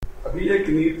अभी एक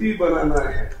नीति बनाना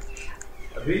है,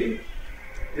 अभी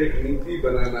एक नीति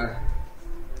बनाना है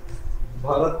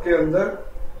भारत के अंदर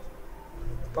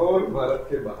और भारत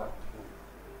के बाहर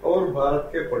और भारत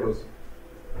के पड़ोसी,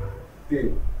 तीन।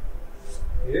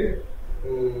 ये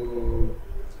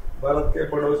भारत के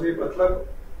पड़ोसी मतलब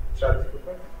शादी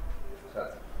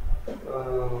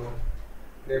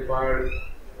नेपाल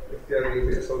इत्यादि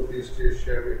में, साउथ ईस्ट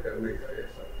एशिया में करने का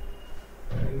ऐसा।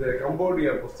 இந்த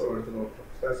கம்போடியா புஸ்தகம் எடுத்துனோம்,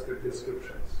 संस्कृत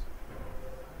डिस्क्रिप्शंस।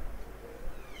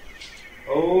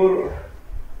 और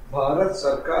भारत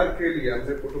सरकार के लिए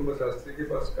हमने कुटुंब शास्त्री के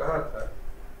पास कहा था,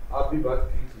 आप भी बात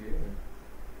कीजिए,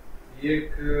 एक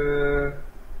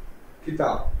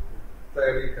किताब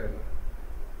तैयारी करना,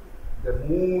 द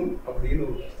मून அப்படின்னு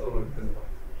ஒரு புத்தகம் எடுத்துருந்தோம்,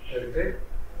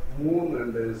 மூன்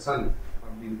அண்ட் சன்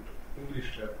அப்படின்னு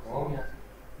இங்கிலீஷ்ல இருக்கும்,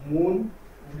 மூன்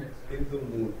हिंदू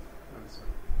मून।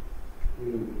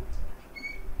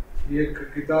 एक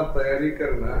किताब तैयारी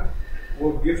करना, वो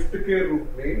गिफ्ट के रूप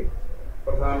में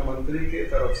प्रधानमंत्री के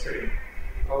तरफ से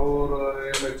और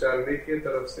MHRD के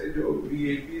तरफ से जो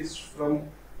VIPs फ्रॉम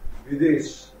विदेश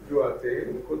जो आते हैं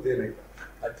उनको देने का।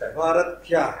 अच्छा, भारत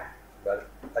क्या है?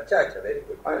 अच्छा अच्छा, वेरी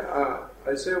गुड।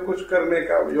 ऐसे कुछ करने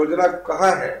का योजना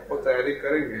कहा है, वो तैयारी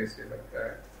करेंगे ऐसे लगता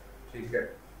है। ठीक है,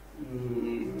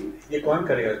 ये कौन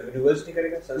करेगा? यूनिवर्सिटी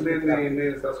करेगा?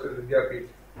 नहीं, संस्कृत विद्यापीठ,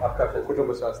 आपका कुटुंब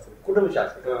शास्त्र।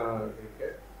 हाँ, ठीक है।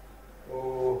 वो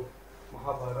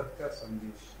महाभारत का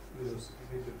संदेश यूनिवर्सिटी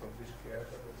ने जो पब्लिश किया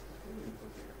था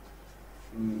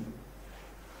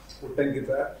उत्तम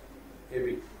गीता, ये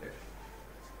भी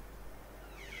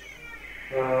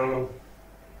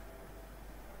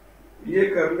ये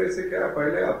करने से क्या,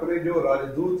 पहले अपने जो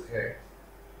राजदूत है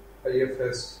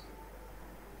IFS,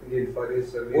 इंडियन फॉरेन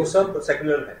सर्विस, वो सब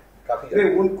सेक्युलर है काफी, नहीं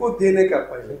उनको देने का,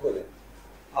 पहले उनको देने,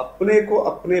 अपने को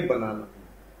अपने बनाना,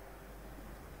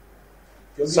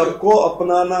 सबको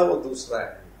अपनाना वो दूसरा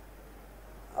है,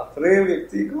 अपने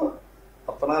व्यक्ति को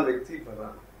अपना व्यक्ति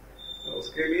बनाना,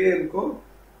 उसके लिए इनको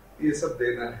ये सब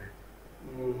देना है।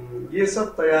 ये सब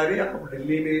तैयारी आप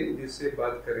दिल्ली में जिससे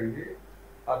बात करेंगे,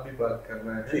 आप भी बात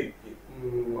करना है।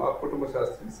 आप कुटुंब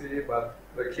शास्त्री से ये बात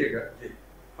रखिएगा।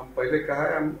 हम पहले कहा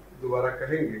है, हम दोबारा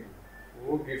कहेंगे,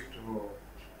 वो गिफ्ट हो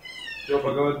जो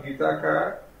भगवत गीता का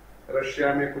रशिया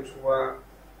में कुछ हुआ,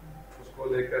 उसको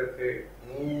लेकर के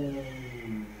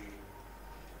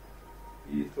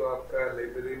ये तो आपका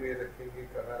लाइब्रेरी में रखेंगे,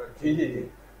 कहाँ रखेंगे?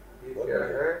 ये क्या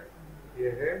है? ये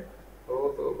है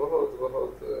बहुत बहुत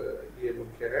बहुत ये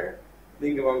मुख्य है।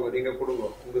 नींगे वांगो, नींगे कुड़ुंगो,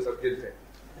 उनका सब्जेक्ट है,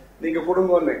 नींगे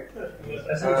कुड़ुंगो ने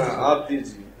आप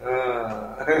दीजिए,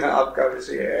 आपका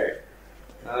विषय है।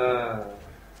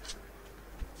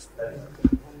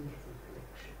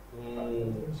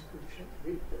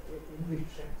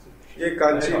 ये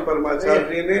कांची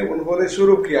परमाचार्य ने उन्होंने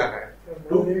शुरू किया है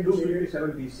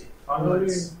 257 BC।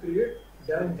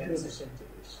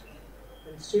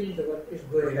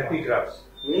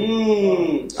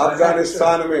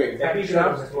 अफगानिस्तान में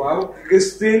किस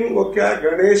दिन वो क्या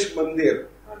गणेश मंदिर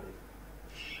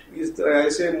इस तरह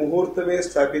ऐसे मुहूर्त में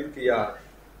स्थापित किया,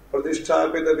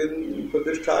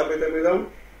 प्रतिष्ठापितमिदं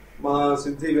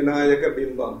महासिद्धि विनायक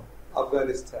बिंबम,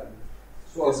 अफगानिस्तान में।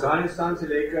 अफगानिस्तान से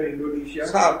लेकर इंडोनेशिया,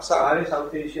 सारे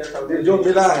साउथ एशिया जो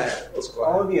मिला है उसको,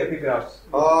 ऑल द एपिग्राफ्स,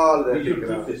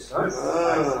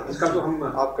 इसका तो हम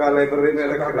आपका लाइब्रेरी में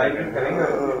लाइब्रेरी करेंगे,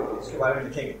 इसके बारे में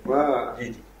लिखेंगे। जी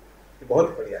जी, बहुत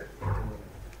बढ़िया।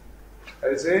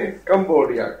 ऐसे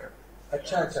कंबोडिया का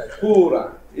अच्छा पूरा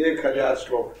 1000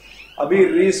 श्लोक अभी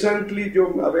रिसेंटली जो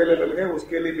अवेलेबल है,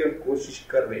 उसके लिए भी हम कोशिश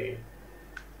कर रहे हैं।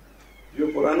 जो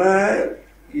पुराना है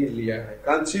ये लिया है,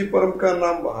 कांचीपुरम का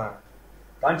नाम वहां,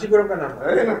 कांचीपुरम का नाम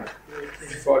है ना,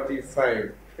 45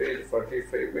 पेज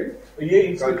 45 में। ये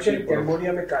इंस्क्रिप्शन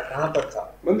कैम्बोडिया में कहाँ पर था?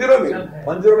 मंदिरों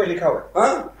में लिखा हुआ है।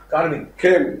 हाँ, कार्विंग,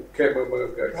 खेमर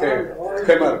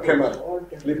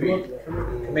लिपि,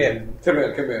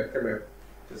 खेमर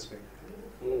इसमें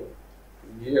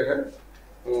ये है,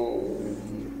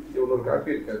 जो उन्होंने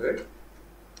काफी कहते हैं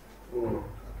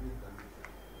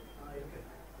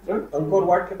अंकोर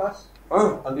वाट के पास।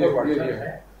 अंकोर वाट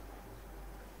है,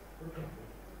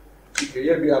 ठीक है,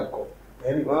 ये भी आपको।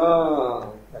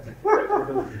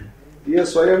 ये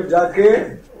स्वयं जाके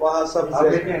वहाँ सब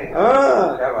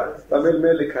तमिल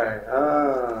में लिखा है।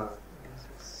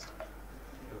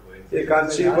 ये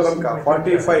कांचीपुरम का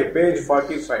 45 पेज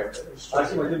 45।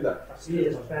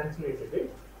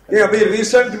 ये अभी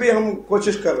रिसेंट भी हम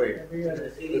कोशिश कर रहे हैं,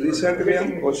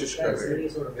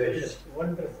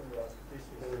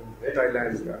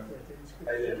 थाईलैंड का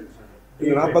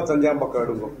 45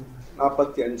 मकाडुगो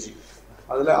 45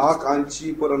 அதுல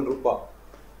காஞ்சிபுரம் ரூபா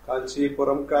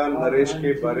कांचीपुरम का नरेश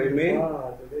के बारे में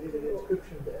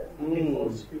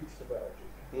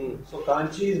So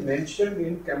Kanchi is mentioned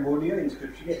in Cambodia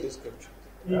inscription.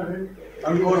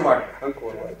 Angkor Wat.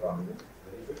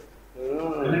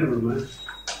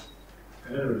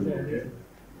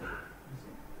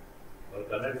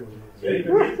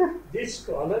 This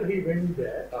scholar, he went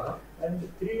there, and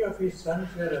 3 of his sons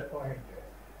were appointed.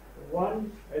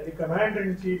 One as the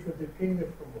commander-in-chief of the king of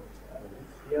Cambodia.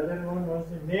 The other one was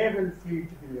the naval fleet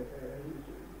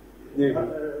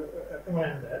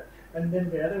commander, and then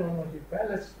the other one was the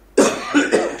palace.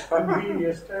 And he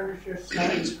established a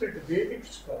Sanskrit Vedic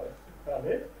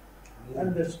college, and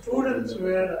the students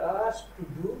were asked to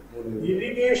do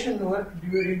irrigation work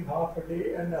during half a day,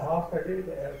 and half a day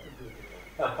they have to do it.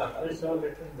 That's all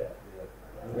written there.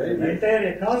 The entire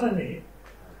economy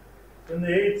from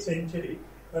the 8th century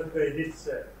was by this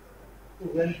who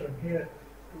went from here to.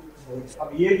 अब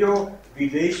ये जो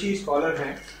विदेशी scholar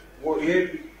हैं वो ये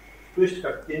twist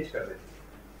कर change कर देते हैं।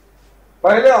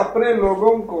 पहले अपने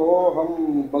लोगों को हम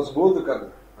मजबूत करना,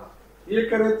 ये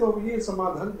करें तो ये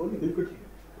समाधान बोले बिल्कुल ठीक है।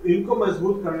 इनको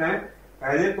मजबूत करना है,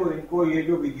 पहले तो इनको ये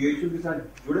जो विदेशियों के साथ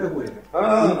जुड़े हुए हैं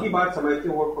उनकी बात समझते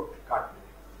हैं, वो काटना,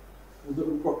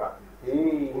 उनको काटना,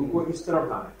 उनको इस तरफ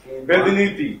लाना,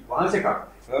 भेदनीति वहां से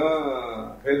काटना,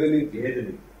 भेदनीति ये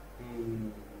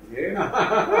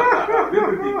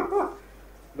बिल्कुल ठीक।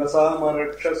 न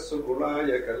सामरक्षस्सु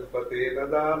गुणाय कल्पते न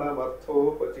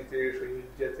दानमर्थोपचितेषु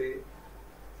युज्यते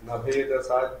न भेद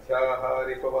साध्याः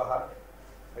रिपवः।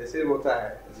 ऐसे होता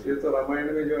है, इसलिए तो रामायण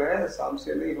में जो है साम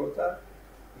से नहीं होता,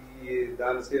 ये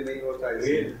दान से नहीं होता,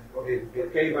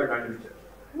 कई बार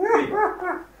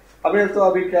हमें तो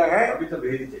अभी क्या है, अभी तो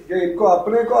भेद कि इनको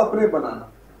अपने को अपने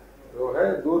बनाना जो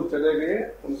है, दूर चले गए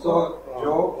उनको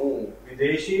जो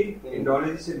विदेशी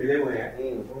इंडोलॉजी से मिले हुए हैं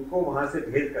उनको वहां से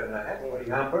भेद करना है और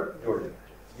यहाँ पर जोड़ देना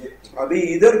है। अभी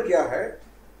इधर क्या है,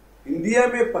 इंडिया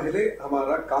में पहले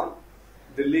हमारा काम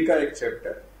दिल्ली का एक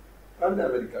चैप्टर और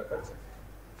अमेरिका का चैप्टर।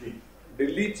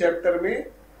 दिल्ली चैप्टर में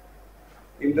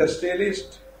industrialist,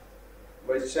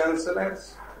 vice chancellors,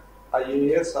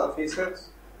 IAS officers,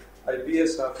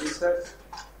 IPS officers,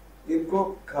 इनको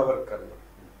कवर करना,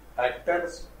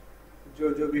 एक्टर्स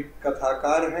जो भी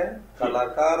कथाकार है,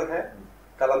 कलाकार है,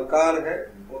 कलमकार है,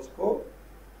 उसको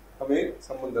हमें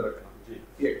संबंध रखना।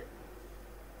 ये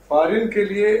फॉरेन के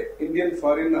लिए इंडियन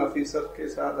फॉरेन ऑफिसर के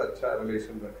साथ अच्छा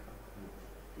रिलेशन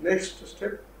रखना। नेक्स्ट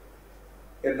स्टेप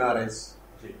NRS,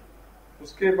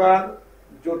 उसके बाद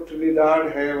जो ट्रिनिडाड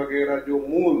है वगैरह, जो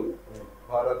मूल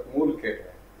भारत मूल के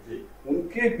हैं,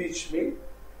 उनके बीच में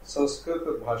संस्कृत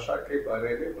भाषा के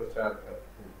बारे में प्रचार करना।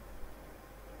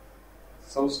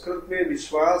 संस्कृत में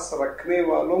विश्वास रखने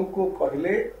वालों को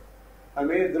पहले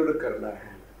हमें दृढ़ करना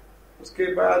है, उसके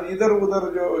बाद इधर उधर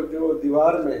जो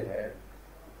दीवार में है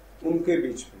उनके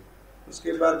बीच में,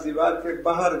 उसके बाद दीवार के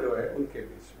बाहर जो है उनके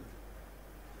बीच में।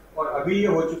 और अभी ये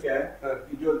हो चुका है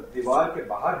कि जो दीवार के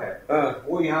बाहर है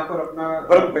वो यहाँ पर अपना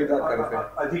भ्रम पैदा कर रहे हैं,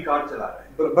 अधिकार चला रहे हैं,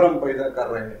 भ्रम पैदा कर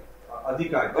रहे हैं।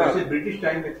 अधिकार जैसे ब्रिटिश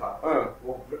टाइम में था,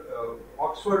 वो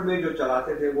ऑक्सफोर्ड में जो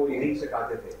चलाते थे वो यहीं से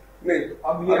खाते थे। नहीं,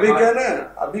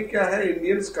 अभी क्या है,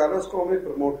 इंडियन स्कॉलर्स को हमें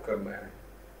प्रमोट करना है।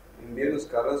 इंडियन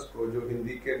स्कॉलर्स को जो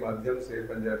हिंदी के माध्यम से,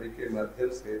 पंजाबी के माध्यम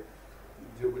से,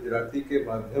 जो गुजराती के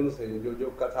माध्यम से जो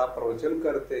कथा प्रवचन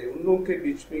करते हैं, उन लोगों के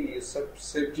बीच में ये सब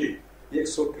से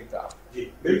 100 किताब, जी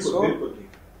बिल्कुल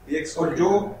ठीक। 100 जो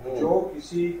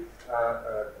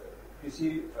किसी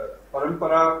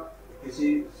परंपरा, किसी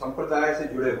संप्रदाय से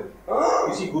जुड़े हुए,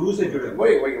 किसी गुरु से जुड़े हुए,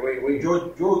 वही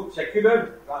जो सेक्युलर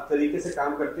तरीके से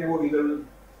काम करते हैं वो इधर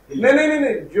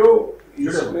नहीं, जो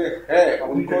इसमें है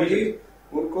उनको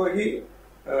ही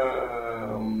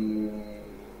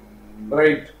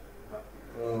ब्राइट,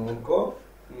 उनको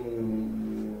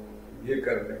ये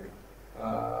कर देंगे,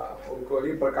 उनको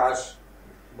ही प्रकाश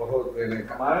बहुत देने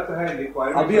का। हमारा तो है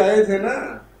रिक्वायरमेंट। अभी आए थे ना,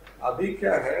 अभी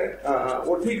क्या है,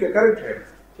 वो ठीक है, करेक्ट है,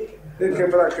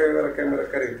 कैमरा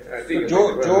करेक्ट।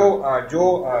 जो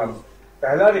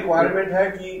पहला रिक्वायरमेंट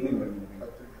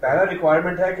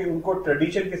है कि उनको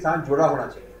ट्रेडिशन के साथ जुड़ा होना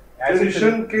चाहिए।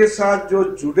 ट्रेडिशन के साथ जो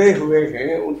जुड़े हुए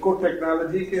हैं उनको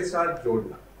टेक्नोलॉजी के साथ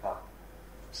जोड़ना,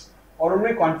 और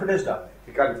उनमें कॉन्फिडेंस डालना,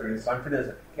 कॉन्फिडेंस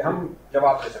कि हम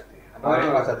जवाब दे सकते हैं, हमारे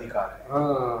पास अधिकार है।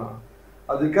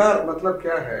 अधिकार मतलब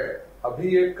क्या है, अभी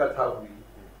एक कथा हुई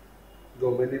 2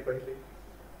 महीने पहले,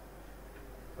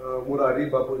 मुरारी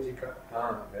बाबूजी का,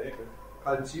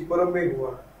 कांचीपुरम में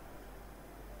हुआ,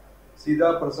 सीधा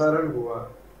प्रसारण हुआ,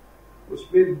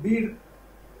 उसमें भीड़,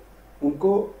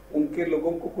 उनको उनके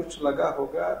लोगों को कुछ लगा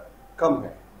होगा कम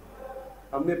है।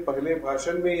 हमने पहले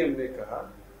भाषण में ही हमने कहा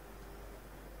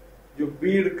जो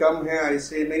भीड़ कम है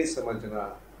ऐसे नहीं समझना,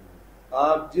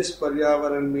 आप जिस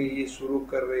पर्यावरण में ये शुरू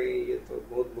कर रहे हैं ये तो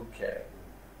बहुत मुख्य है,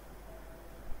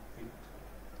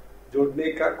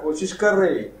 जोड़ने का कोशिश कर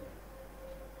रहे हैं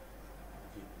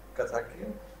कथा के,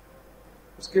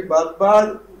 उसके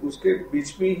बाद उसके बीच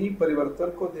में ही परिवर्तन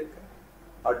को देखा,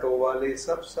 ऑटो वाले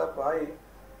सब आए,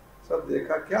 सब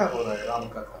देखा क्या हो रहा है, राम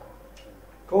कथा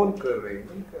कौन कर रहे हैं,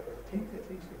 नहीं कर रहे, ठीक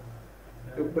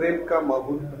है, तो प्रेम का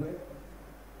माहौल बने।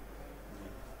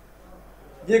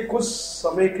 ये कुछ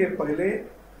समय के पहले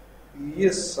ये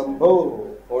संभव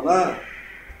होना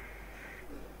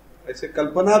ऐसे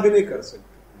कल्पना भी नहीं कर सकते।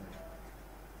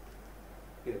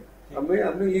 हमें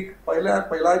एक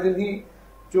पहला दिन ही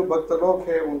जो भक्त लोग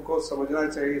है उनको समझना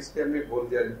चाहिए, इसलिए हमने बोल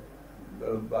दिया,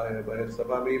 बाहर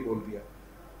सभा में ही बोल दिया,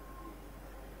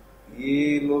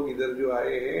 ये लोग इधर जो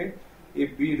आए हैं ये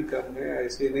भीड़ कम है,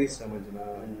 ऐसे नहीं समझना।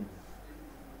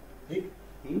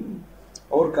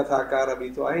 और कथाकार अभी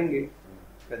तो आएंगे,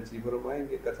 कंचीपुरम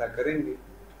आएंगे, कथा करेंगे,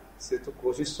 इससे तो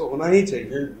कोशिश तो होना ही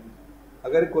चाहिए।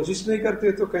 अगर कोशिश नहीं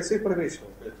करते तो कैसे प्रवेश हो,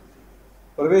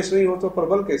 प्रवेश नहीं हो तो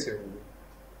प्रबल कैसे होंगे,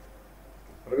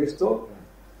 प्रवेश तो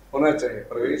होना चाहिए,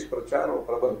 प्रवेश प्रचार और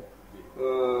प्रबल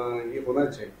ये होना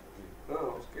चाहिए। हाँ,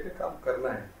 उसके लिए काम करना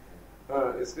है।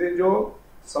 हाँ, इसलिए जो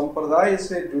संप्रदाय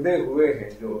से जुड़े हुए हैं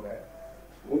जो है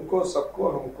उनको सबको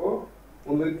हमको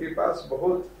उनके पास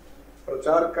बहुत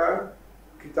प्रचार का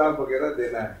किताब वगैरह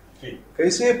देना है,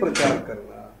 कैसे प्रचार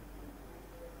करना,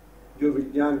 जो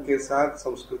विज्ञान के साथ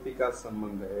संस्कृति का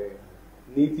संबंध है,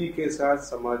 नीति के साथ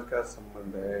समाज का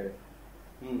संबंध है,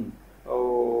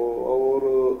 और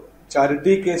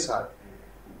चैरिटी के साथ,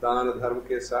 दान धर्म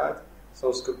के साथ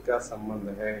संस्कृत का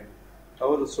संबंध है,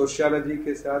 और सोशियोलॉजी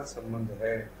के साथ संबंध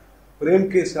है, प्रेम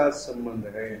के साथ संबंध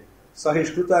है,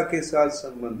 सहिष्णुता के साथ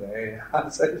संबंध है।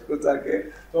 सहिष्णुता के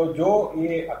तो जो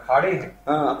ये अखाड़े हैं,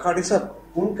 हाँ अखाड़े सब,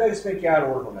 उनका इसमें क्या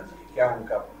रोल होना चाहिए, क्या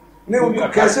उनका नहीं, उनको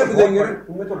कैसे देंगे,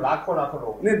 उनमें तो लाखों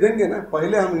लोग नहीं देंगे ना।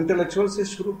 पहले हम इंटेलेक्चुअल से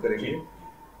शुरू करेंगे,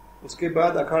 उसके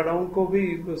बाद अखाड़ाओं को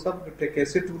भी सब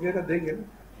कैसेट वगैरह देंगे ना।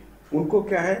 उनको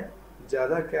क्या है,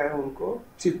 ज्यादा क्या है, उनको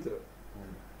चित्र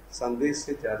संदेश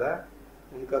से ज्यादा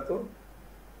उनका तो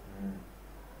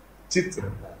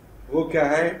चित्र, वो क्या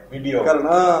है वीडियो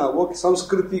करना, वो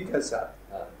संस्कृति के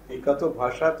साथ, इनका तो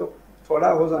भाषा तो थोड़ा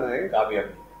हो जाए,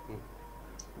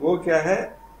 वो क्या है,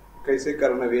 कैसे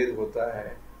कर्णवेद होता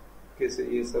है, कैसे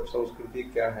ये सब संस्कृति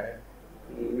क्या है,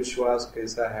 विश्वास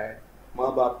कैसा है,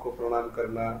 माँ बाप को प्रणाम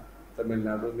करना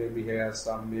तमिलनाडु में भी है,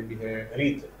 असम में भी है,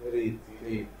 रीत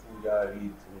पूजा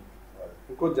रीत,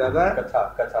 उनको ज्यादा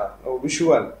कथा और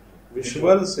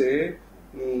विजुअल से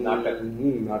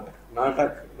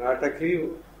नाटक ही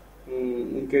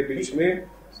उनके बीच में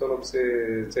स्वरूप से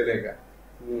चलेगा।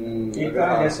 एक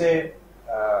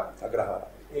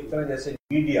तरह जैसे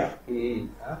मीडिया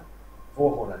वो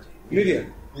होना चाहिए, मीडिया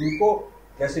उनको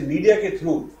जैसे मीडिया के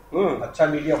थ्रू अच्छा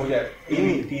मीडिया हो जाए,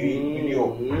 टीवी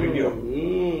वीडियो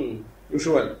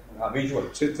विजुअल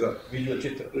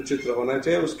चित्र होना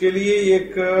चाहिए। उसके लिए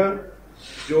एक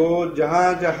जो जहाँ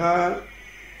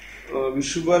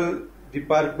विजुअल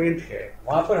डिपार्टमेंट है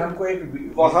वहाँ पर हमको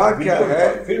एक वहाँ क्या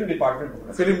है फिल्म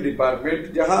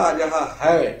डिपार्टमेंट जहाँ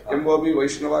है, वो भी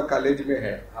वैष्णवा कॉलेज में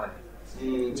है,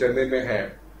 चेन्नई में है।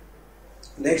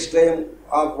 नेक्स्ट टाइम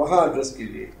आप वहाँ एड्रेस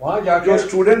कीजिए, वहाँ जाकर जो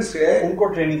स्टूडेंट्स है उनको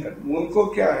ट्रेनिंग करनी, उनको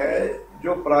क्या है,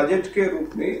 जो प्रोजेक्ट के रूप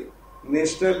में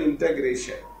नेशनल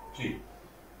इंटीग्रेशन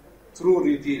थ्रू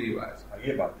रीति रिवाज,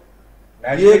 ये बात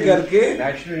ये करके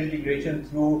नेशनल इंटीग्रेशन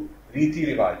थ्रू रीति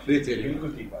रिवाज,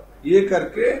 बिल्कुल ठीक बात, ये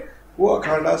करके वो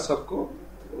अखाड़ा सबको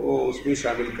उसमें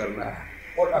शामिल करना है।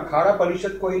 और अखाड़ा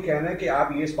परिषद को ही कहना है कि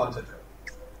आप ये स्पॉन्सर करो,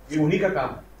 ये उन्हीं का काम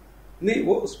है। नहीं,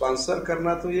 वो स्पॉन्सर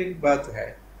करना तो एक बात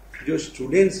है, जो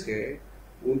स्टूडेंट्स है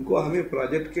उनको हमें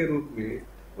प्रोजेक्ट के रूप में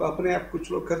वो अपने आप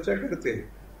कुछ लोग खर्चा करते हैं।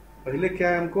 पहले क्या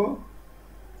है, हमको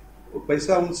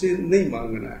पैसा उनसे नहीं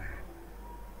मांगना है,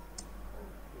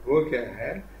 वो क्या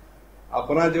है,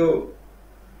 अपना जो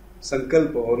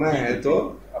संकल्प होना है तो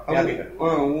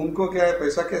उनको क्या है,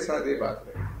 पैसा के साथ ये बात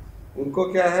है, उनको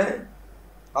क्या है,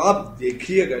 आप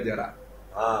देखिएगा जरा,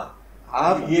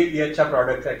 आप ये अच्छा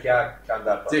प्रोडक्ट है, क्या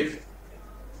शानदार ठीक,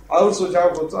 और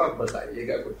सुझाव हो तो आप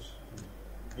बताइएगा कुछ,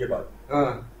 ये बात।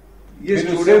 ये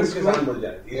स्टूडेंट्स के साथ मिल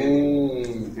जाए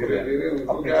धीरे धीरे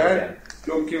उनको क्या है,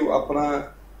 क्योंकि अपना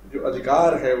जो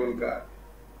अधिकार है, उनका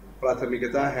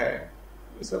प्राथमिकता है,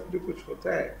 सब जो कुछ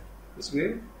होता है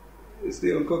उसमें,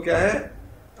 इसलिए उनको क्या है,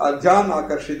 ध्यान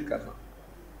आकर्षित करना,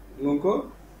 उनको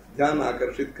ध्यान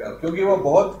आकर्षित करना, क्योंकि वो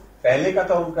बहुत पहले का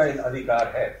तो उनका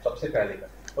अधिकार है, सबसे पहले का,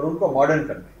 और उनको मॉडर्न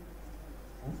करना,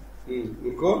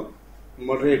 उनको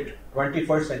मॉडरेट,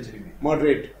 21st सेंचुरी में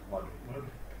मॉडरेट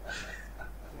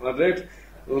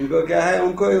उनको क्या है,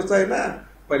 उनको होता है ना,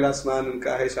 पहला स्नान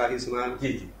उनका है शाही स्नान,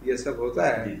 ये सब होता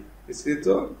है। इसलिए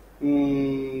तो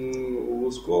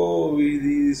उसको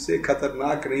इससे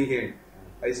खतरनाक नहीं है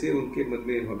ऐसे उनके मन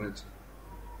में होना चाहिए,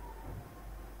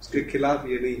 उसके खिलाफ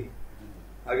ये नहीं।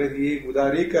 अगर ये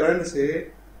उदारीकरण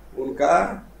से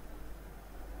उनका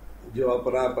जो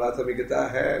अपना प्राथमिकता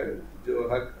है, जो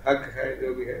हक है,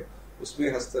 जो भी है, उसमें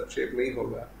हस्तक्षेप नहीं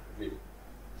होगा।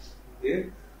 ये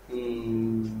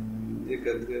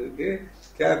करके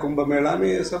क्या कुंभ मेला में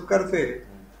ये सब करते हैं।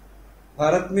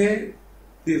 भारत में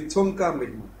तीर्थों का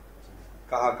महिमा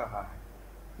कहाँ कहाँ है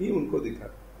ये उनको दिखा।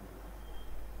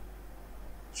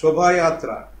 शोभा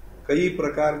यात्रा, कई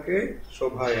प्रकार के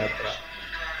शोभा यात्रा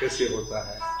कैसे होता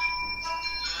है,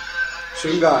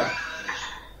 श्रृंगार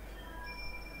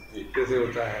कैसे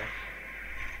होता है,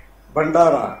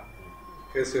 भंडारा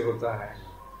कैसे होता है,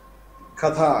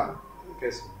 कथा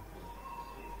कैसे,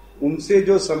 उनसे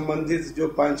जो संबंधित जो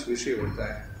 5 विषय होता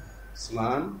है,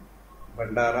 स्नान,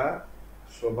 भंडारा,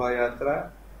 शोभा यात्रा,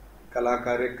 कला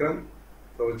कार्यक्रम,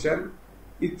 प्रवचन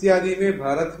इत्यादि में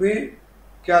भारत में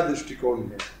क्या दृष्टिकोण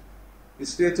है।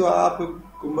 इसलिए तो आप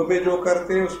कुंभ में जो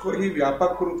करते हैं उसको ही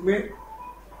व्यापक रूप में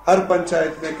हर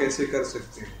पंचायत में कैसे कर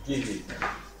सकते हैं। जी।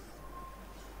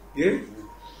 ये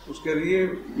उसके लिए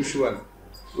विजुअल,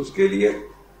 उसके लिए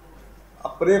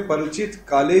अपने परिचित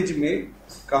कॉलेज में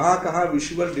कहाँ कहाँ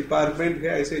विजुअल डिपार्टमेंट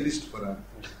है ऐसे लिस्ट बना,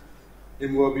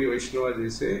 एमओबी वैष्णव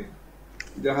जैसे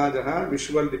जहाँ जहाँ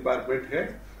विजुअल डिपार्टमेंट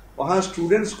है वहाँ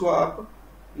स्टूडेंट्स को आप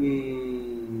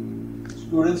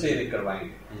स्टूडेंट्स से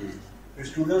करवाएंगे,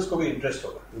 स्टूडेंट्स को भी इंटरेस्ट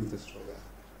होगा।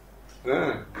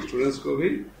 हाँ, स्टूडेंट्स को भी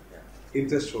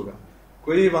इंटरेस्ट होगा।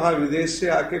 कोई वहाँ विदेश से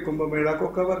आके कुंभ मेला को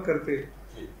कवर करते हैं,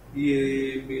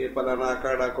 ये फलाना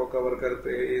अखाड़ा को कवर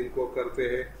करते हैं, इनको करते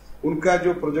हैं, उनका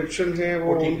जो प्रोजेक्शन है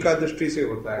वो उनका दृष्टि से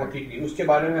होता है। ठीक नहीं, उसके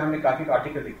बारे में हमने काफी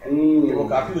आर्टिकल लिखे हैं कि वो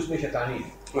काफी उसमें शैतानी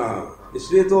है। हाँ,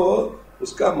 इसलिए तो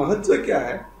उसका महत्व क्या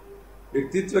है,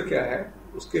 व्यक्तित्व क्या है,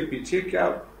 उसके पीछे क्या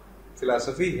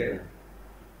फिलॉसफी है,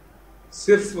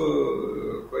 सिर्फ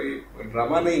कोई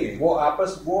ड्रामा नहीं है। वो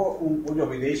आपस वो जो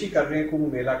विदेशी कर रहे हैं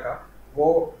कुंभ मेला का,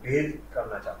 वो भेद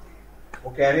करना चाहते हैं।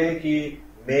 वो कह रहे हैं कि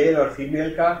मेल और फीमेल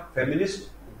का, फेमिनिस्ट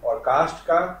और कास्ट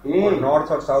का, और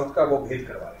नॉर्थ और साउथ का वो भेद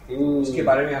करवा रहे हैं। उसके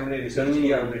बारे में हमने रिसर्च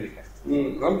किया, हमने लिखा।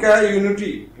 हम क्या है,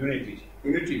 यूनिटी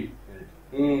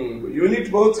यूनिट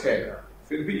बहुत है,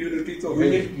 फिर भी यूनिटी तो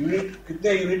यूनिट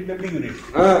कितने यूनिट में भी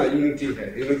यूनिटी। हाँ, यूनिटी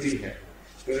है।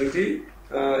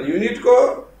 यूनिट को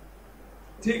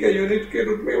ठीक है, यूनिट के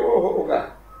रूप में वो होगा,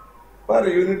 पर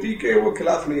यूनिटी के वो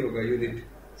खिलाफ नहीं होगा। यूनिट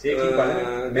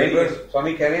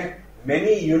स्वामी कह रहे हैं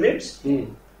मेनी यूनिट्स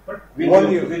विद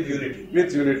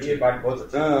यूनिटी। ये बात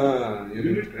बहुत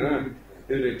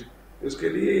यूनिट उसके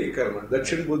लिए करना।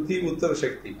 दक्षिण बुद्धि उत्तर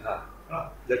शक्ति,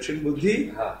 दक्षिण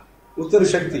बुद्धि उत्तर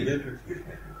शक्ति।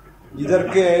 इधर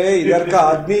का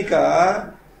आदमी का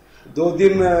 2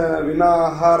 दिन बिना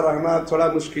आहार रहना थोड़ा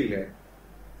मुश्किल है,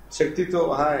 शक्ति तो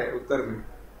वहां है उत्तर में।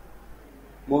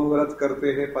 मौन व्रत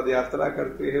करते हैं, पदयात्रा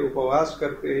करते हैं, उपवास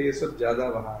करते हैं, ये सब ज्यादा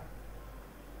वहां है।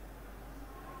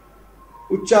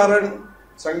 उच्चारण,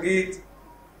 संगीत,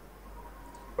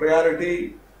 प्रायोरिटी,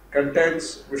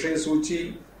 कंटेंट्स, विषय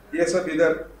सूची, ये सब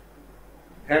इधर,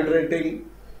 हैंड राइटिंग,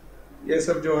 ये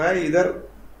सब जो है इधर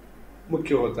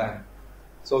मुख्य होता है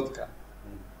साउथ का।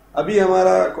 अभी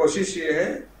हमारा कोशिश ये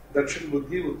है दक्षिण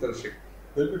बुद्धि उत्तर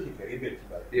शक्ति। बिल्कुल ठीक है, ये भी अच्छी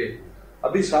बात है। ये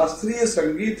अभी शास्त्रीय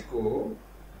संगीत को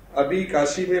अभी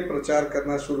काशी में प्रचार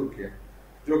करना शुरू किया।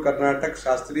 जो कर्नाटक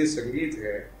शास्त्रीय संगीत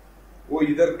है वो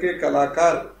इधर के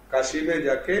कलाकार काशी में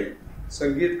जाके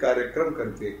संगीत कार्यक्रम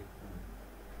करते हैं।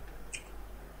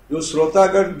 जो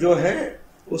श्रोतागण जो है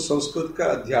वो संस्कृत का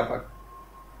अध्यापक,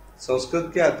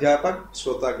 संस्कृत के अध्यापक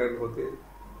श्रोतागण होते हैं,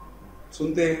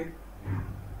 सुनते हैं।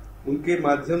 उनके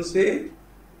माध्यम से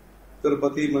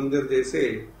तिरुपति मंदिर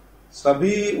जैसे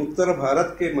सभी उत्तर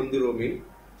भारत के मंदिरों में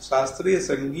शास्त्रीय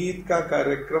संगीत का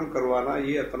कार्यक्रम करवाना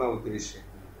ये अपना उद्देश्य है।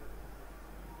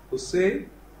 उससे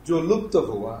जो लुप्त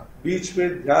हुआ, बीच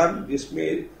में ध्यान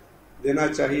जिसमें देना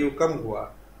चाहिए वो कम हुआ,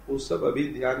 वो सब अभी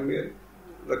ध्यान में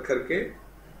रख करके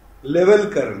लेवल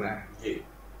करना है।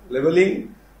 लेवलिंग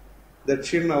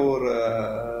दक्षिण और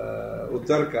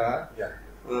उत्तर का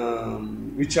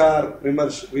विचार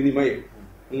विमर्श विनिमय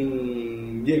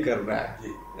ये करना है।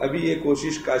 अभी ये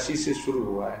कोशिश काशी से शुरू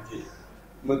हुआ है।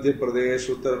 मध्य प्रदेश,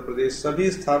 उत्तर प्रदेश,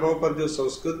 सभी स्थानों पर जो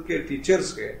संस्कृत के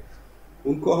टीचर्स हैं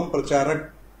उनको हम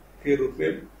प्रचारक के रूप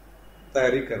में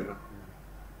तैयारी करना।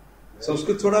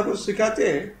 संस्कृत थोड़ा कुछ सिखाते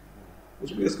हैं,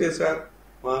 उसमें इसके साथ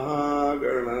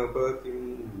महागणपति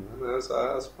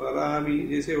मनसा स्मरामि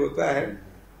जैसे होता है,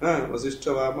 हाँ, वशिष्ठ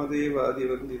वामदेव आदि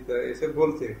वंदित ऐसे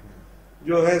बोलते हैं।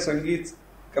 जो है संगीत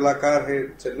कलाकार है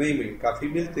चेन्नई में, काफी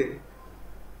मिलते हैं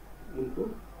उनको,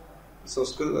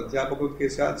 संस्कृत अध्यापकों के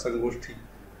साथ संगोष्ठी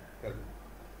करना।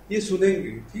 ये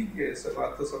सुनेंगे, ठीक है, सब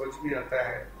बात तो समझ में आता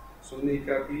है, सुनने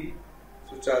का भी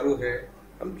सुचारू है,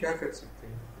 हम क्या कर सकते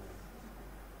हैं।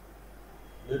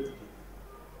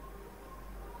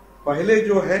 पहले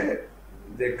जो है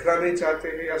देखना नहीं चाहते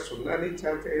हैं या सुनना नहीं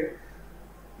चाहते हैं,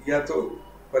 या तो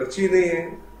पर्ची नहीं है,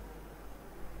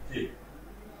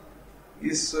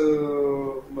 इस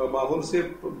माहौल से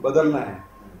बदलना है,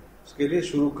 उसके लिए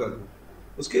शुरू कर दो।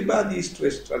 उसके बाद ईस्ट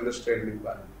वेस्ट अंडरस्टैंडिंग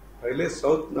बात, पहले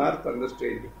साउथ नॉर्थ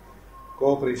अंडरस्टैंडिंग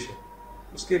कोऑपरेशन,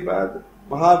 उसके बाद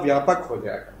महाव्यापक हो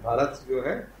जाएगा भारत जो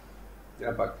है,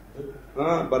 व्यापक।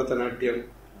 हाँ, भरतनाट्यम,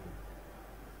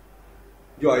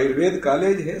 जो आयुर्वेद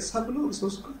कॉलेज है, सब लोग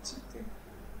संस्कृत सीखते हैं,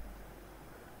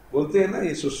 बोलते हैं ना,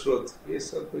 ये सुश्रुत, ये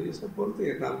सब बोलते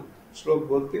हैं, नाम श्लोक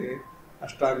बोलते हैं,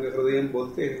 अष्टांग हृदय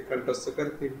बोलते हैं, कंठस्थ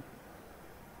करते हैं।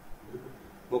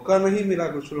 मौका नहीं मिला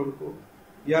कुछ लोगों को,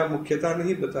 या मुख्यता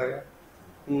नहीं बताया,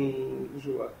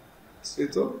 इससे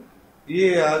तो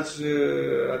ये आज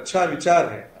अच्छा विचार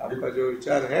है आपका, जो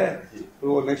विचार है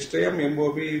वो नेक्स्ट टाइम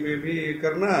MOB में भी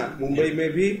करना, मुंबई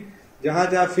में भी जहाँ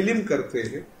जहाँ फिल्म करते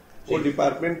हैं वो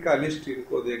डिपार्टमेंट का लिस्ट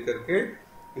इनको दे करके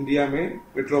इंडिया में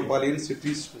मेट्रोपॉलिटन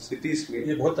सिटीज में,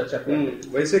 ये बहुत अच्छा।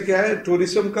 वैसे क्या है,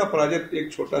 टूरिज्म का प्रोजेक्ट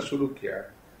एक छोटा शुरू किया है,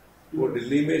 वो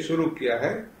दिल्ली में शुरू किया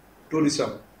है, टूरिज्म।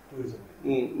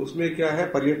 उसमें क्या है,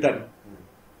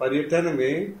 पर्यटन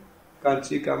में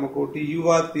कांची कामकोटि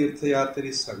युवा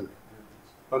तीर्थयात्री संघ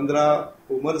 15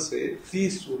 उम्र से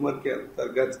 30 उम्र के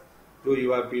अंतर्गत जो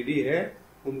युवा पीढ़ी है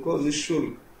उनको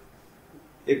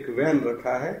निःशुल्क एक वैन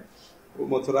रखा है, वो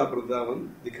मथुरा वृंदावन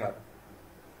दिखा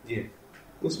ये,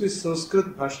 उसमें संस्कृत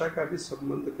भाषा का भी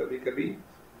संबंध कभी कभी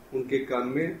उनके कान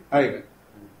में आएगा।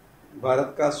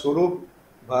 भारत का स्वरूप,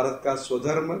 भारत का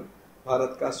स्वधर्म,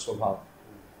 भारत का स्वभाव,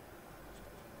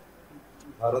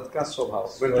 भारत का स्वभाव,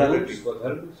 मेंटालिटी,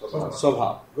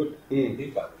 स्वभाव, गुड,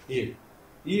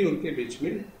 ये उनके बीच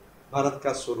में भारत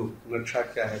का स्वरूप, नक्शा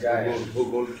क्या है,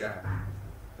 भूगोल क्या है,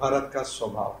 भारत का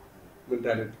स्वभाव,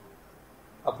 मेंटालिटी,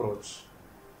 अप्रोच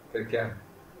फिर क्या है,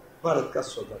 भारत का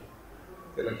स्वधर्म,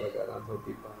 तिलक लगाना,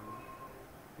 धोती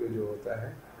पहनना, जो होता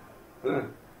है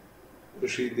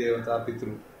ऋषि देवता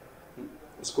पितृ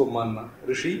उसको मानना,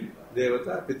 ऋषि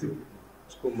देवता पितृ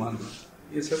उसको मानना,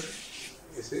 ये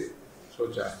सब ऐसे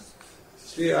सोचा है।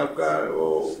 इसलिए आपका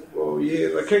वो ये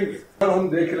रखेंगे और हम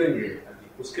देख लेंगे,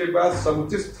 उसके बाद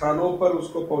समुचित स्थानों पर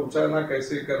उसको पहुंचाना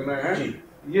कैसे करना है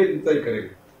ये तय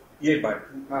करेंगे, ये बात।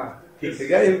 हाँ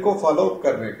ठीक है, इनको फॉलो अप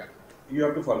करने का, यू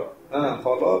हैव टू फॉलो, हाँ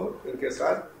फॉलो अप इनके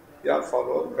साथ या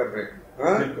फॉलो अप कर रहे हैं।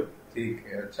 हाँ ठीक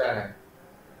है, अच्छा है,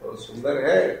 तो सुंदर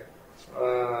है,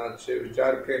 अच्छे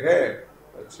विचार के है,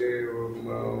 अच्छे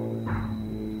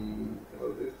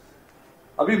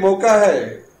अभी मौका है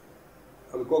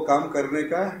हमको काम करने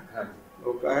का,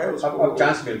 मौका है, उसको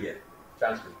चांस मिल गया,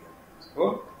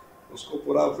 उसको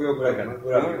पूरा उपयोग करना,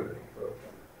 पूरा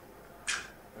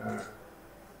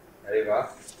अरे वाह,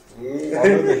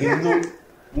 Hindu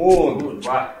moon,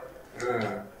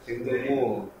 Hindu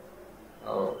moon,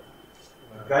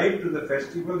 guide to the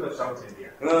festival of south India.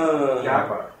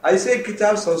 ऐसे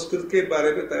किताब संस्कृत के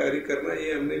बारे में तैयारी करना,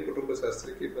 ये हमने कुटुंब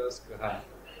शास्त्री के पास कहा।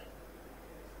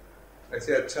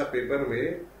 ऐसे अच्छा पेपर में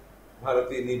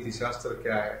भारतीय नीति शास्त्र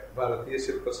क्या है, भारतीय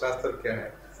शिल्प शास्त्र क्या है,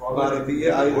 भारतीय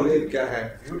आयुर्वेद क्या है,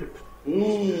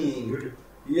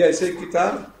 ये ऐसे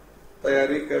किताब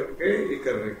तैयारी करके ये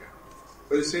करने का।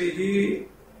 वैसे ही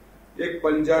एक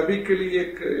पंजाबी के लिए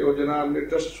एक योजना हमने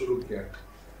ट्रस्ट शुरू किया,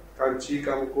 कांची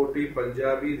कामकोटि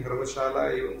पंजाबी धर्मशाला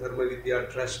एवं धर्म विद्या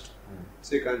ट्रस्ट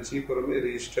से कांचीपुरम में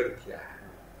रजिस्टर किया है।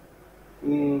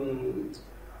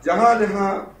 जहां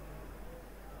जहां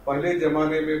पहले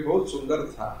जमाने में बहुत सुंदर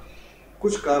था,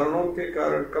 कुछ कारणों के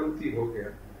कारण कमती हो गया,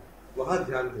 वहां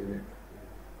ध्यान देने का।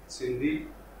 सिंधी,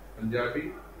 पंजाबी,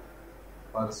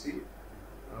 फारसी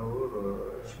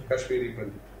और कश्मीरी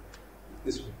पंडित,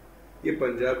 इसमें ये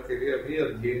पंजाब के लिए अभी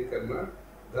अध्ययन करना,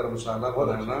 धर्मशाला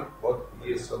बनाना, बहुत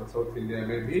ये सब साउथ इंडिया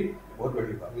में भी बहुत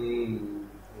बड़ी बात,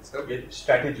 ये सब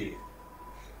स्ट्रैटेजी है,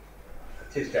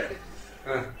 अच्छी स्ट्रैटेजी।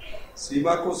 हाँ,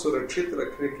 सीमा को सुरक्षित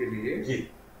रखने के लिए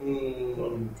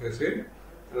कैसे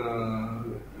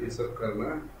ये सब करना,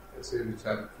 ऐसे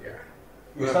विचार किया है।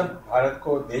 ये सब भारत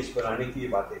को देश बनाने की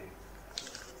बातें हैं,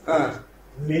 हाँ,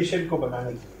 नेशन को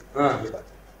बनाने की, हाँ ये बात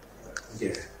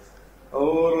है।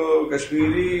 और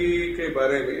कश्मीरी के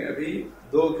बारे में अभी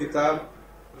 2 किताब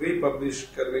रीपब्लिश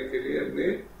करने के लिए हमने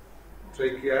ट्राई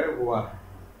किया है, हुआ है,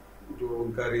 जो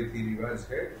उनका रीति रिवाज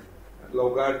है,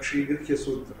 लौगाक्षी गृह्य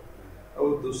सूत्र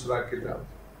और दूसरा किताब,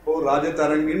 और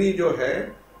राजतरंगिनी जो है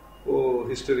वो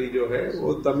हिस्ट्री जो है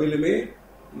वो तमिल में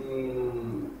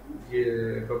ये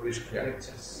पब्लिश किया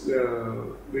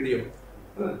वीडियो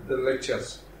लेक्चर्स।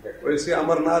 वैसे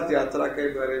अमरनाथ यात्रा के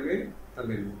बारे में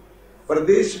तमिल में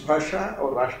प्रदेश भाषा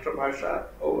और राष्ट्रभाषा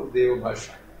और देव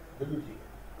भाषा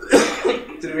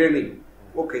त्रिवेणी,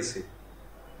 वो कैसे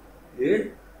ये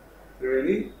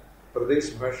त्रिवेणी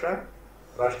प्रदेश भाषा,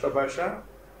 राष्ट्रभाषा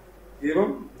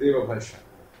एवं देव भाषा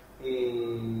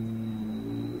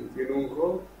तीनों को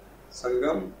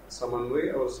संगम, समन्वय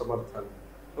और समर्थन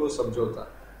और समझौता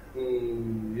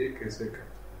ये कैसे कर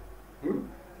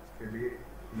इसके लिए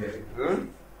ये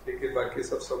ठीक है। बाकी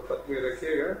सब संपर्क में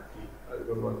रखिएगा आज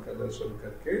भगवान का दर्शन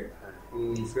करके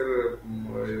फिर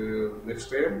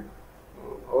नेक्स्ट टाइम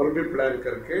और भी प्लान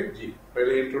करके जी।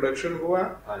 पहले इंट्रोडक्शन हुआ,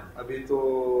 अभी तो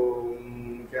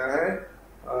क्या है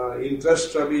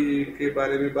इंटरेस्ट अभी के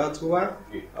बारे में बात हुआ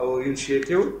और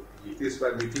इनिशिएटिव इस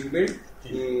बार मीटिंग में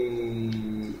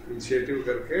इनिशिएटिव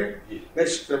करके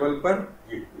नेक्स्ट लेवल पर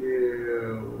ये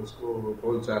उसको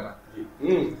पहुंचाना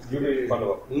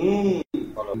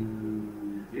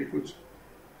ये कुछ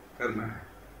करना है।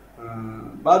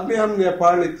 बाद में हम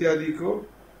नेपाल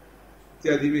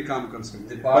इत्यादि में काम कर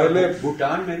सकते हैं। पहले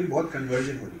भूटान में भी बहुत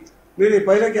कन्वर्जन हो रही है। नहीं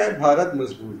पहले क्या है भारत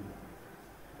मजबूत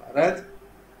है।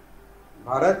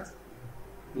 भारत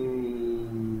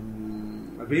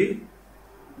अभी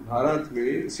भारत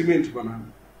में सीमेंट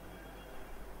बनाना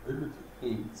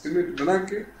सीमेंट बना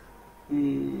के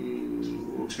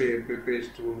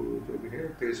पेस्ट जो भी है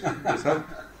पेस्ट के साथ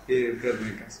ये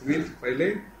करने का सीमेंट पहले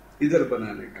इधर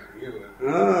बनाने का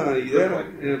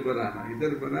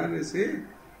इधर बनाने से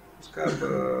उसका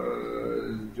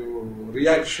जो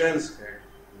रिएक्शंस है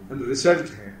रिजल्ट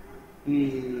है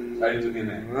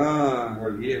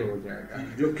ये हो जाएगा।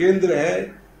 जो केंद्र है,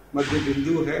 मध्य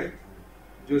बिंदु है,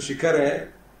 जो शिखर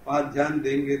है, वहां ध्यान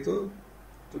देंगे तो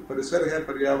परिसर है,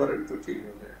 पर्यावरण तो ठीक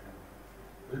हो जाएगा।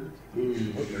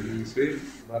 इसलिए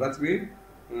भारत में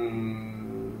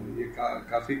ये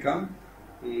काफी काम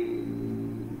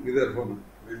इधर होना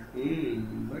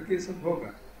बाकी सब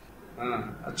होगा।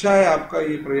 अच्छा है आपका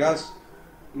ये प्रयास,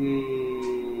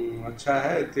 अच्छा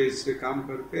है, तेज से काम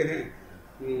करते हैं।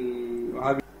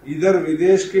 इधर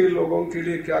विदेश के लोगों के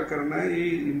लिए क्या करना है ये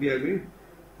इंडिया में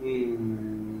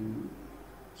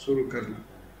शुरू करना,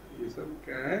 ये सब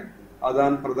क्या है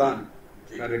आदान प्रदान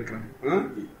कार्यक्रम।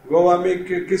 गोवा में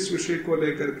किस विषय को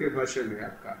लेकर के भाषण है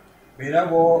आपका? मेरा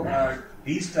वो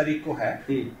 20 तारीख को है,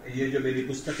 ये जो मेरी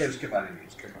पुस्तक है उसके बारे में।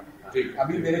 ठीक,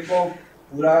 अभी मेरे को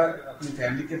पूरा अपनी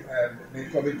फैमिली के मेरे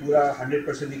को अभी पूरा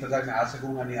 100% नहीं पता मैं आ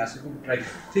सकूंगा नहीं आ सकूंगा, ट्राई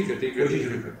करूँ। ठीक है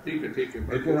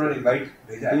मेरे को उन्होंने इनवाइट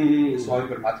भेजा है स्वामी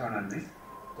परमात्मा ने,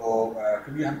 तो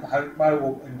क्योंकि हम हर बार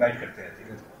वो इनवाइट करते रहते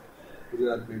हैं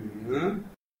गुजरात में।